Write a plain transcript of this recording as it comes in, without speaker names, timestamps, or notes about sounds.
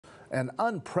An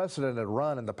unprecedented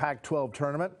run in the Pac-12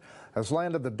 tournament has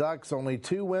landed the Ducks only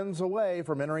 2 wins away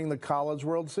from entering the College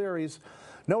World Series.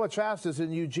 Noah Chast is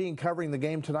in Eugene covering the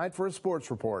game tonight for a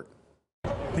sports report.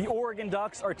 The Oregon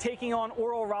Ducks are taking on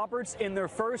Oral Roberts in their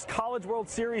first College World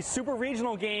Series Super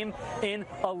Regional game in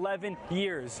 11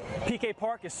 years. PK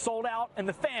Park is sold out and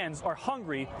the fans are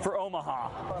hungry for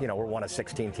Omaha. You know, we're one of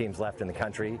 16 teams left in the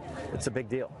country. It's a big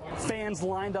deal. Fans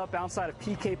lined up outside of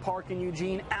PK Park in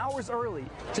Eugene hours early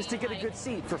just to get a good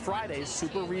seat for Friday's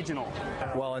Super Regional.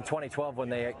 Well, in 2012, when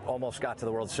they almost got to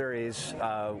the World Series,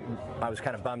 I was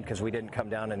kind of bummed because we didn't come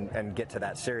down and get to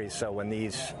that series. So when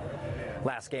these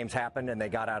last games happened and they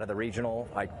got out of the regional,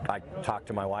 I talked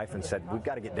to my wife and said, we've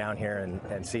got to get down here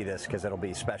and see this because it'll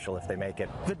be special if they make it.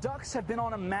 The Ducks have been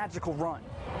on a magical run,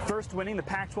 first winning the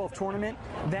Pac-12 tournament,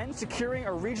 then securing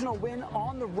a regional win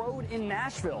on the road in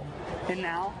Nashville, and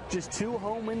now just 2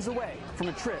 home wins away from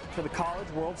a trip to the College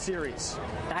World Series.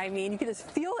 I mean, you can just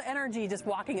feel the energy just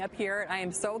walking up here. I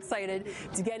am so excited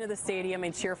to get into the stadium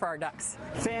and cheer for our Ducks.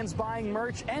 Fans buying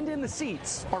merch and in the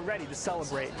seats are ready to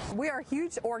celebrate. We are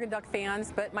huge Oregon Duck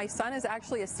fans, but my son is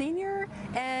actually a senior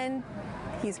and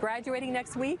he's graduating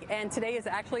next week, and today is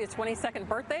actually his 22nd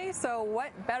birthday, so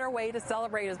what better way to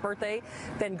celebrate his birthday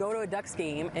than go to a Ducks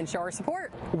game and show our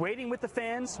support. Waiting with the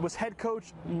fans was head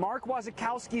coach Mark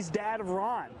Wasikowski's dad,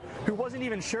 Ron, who wasn't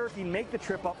even sure if he'd make the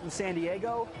trip up from San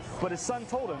Diego, but his son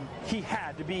told him he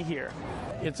had to be here.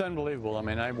 It's unbelievable. I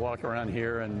mean, I walk around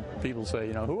here and people say,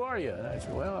 you know, who are you? And I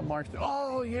say, well, I'm Mark's dad.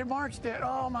 Oh, you're Mark's dad.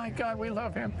 Oh, my God, we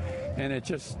love him. And it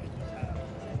just,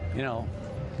 you know,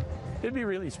 it'd be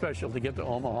really special to get to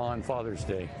Omaha on Father's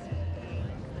Day.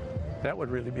 That would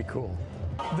really be cool.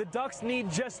 The Ducks need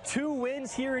just 2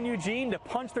 wins here in Eugene to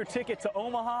punch their ticket to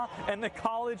Omaha and the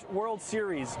College World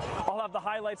Series. I'll have the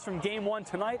highlights from Game 1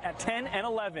 tonight at 10 and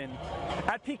 11.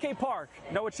 At PK Park,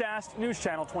 Noah Chast, News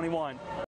Channel 21.